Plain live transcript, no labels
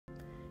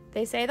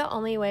They say the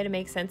only way to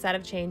make sense out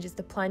of change is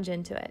to plunge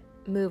into it,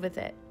 move with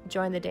it,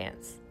 join the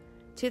dance.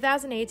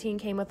 2018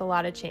 came with a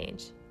lot of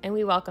change, and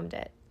we welcomed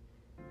it.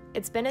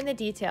 It's been in the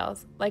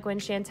details, like when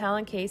Chantel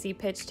and Casey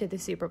pitched to the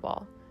Super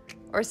Bowl,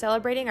 or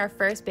celebrating our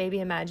first baby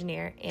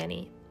Imagineer,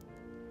 Annie.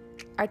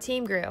 Our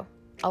team grew,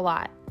 a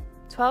lot.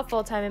 12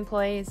 full-time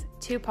employees,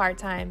 2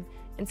 part-time,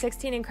 and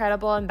 16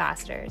 incredible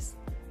ambassadors.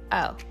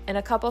 Oh, and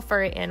a couple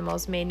furry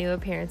animals made new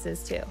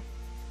appearances too.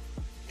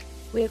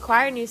 We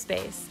acquired new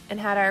space and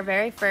had our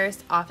very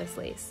first office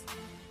lease.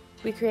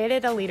 We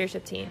created a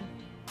leadership team.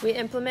 We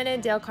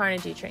implemented Dale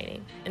Carnegie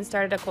training and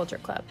started a culture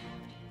club.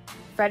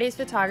 Freddie's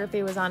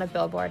photography was on a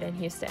billboard in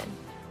Houston.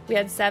 We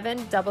had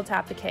 7 double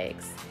tap the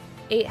cakes,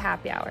 8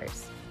 happy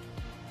hours.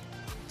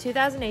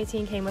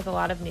 2018 came with a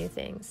lot of new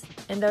things,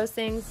 and those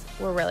things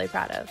we're really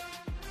proud of.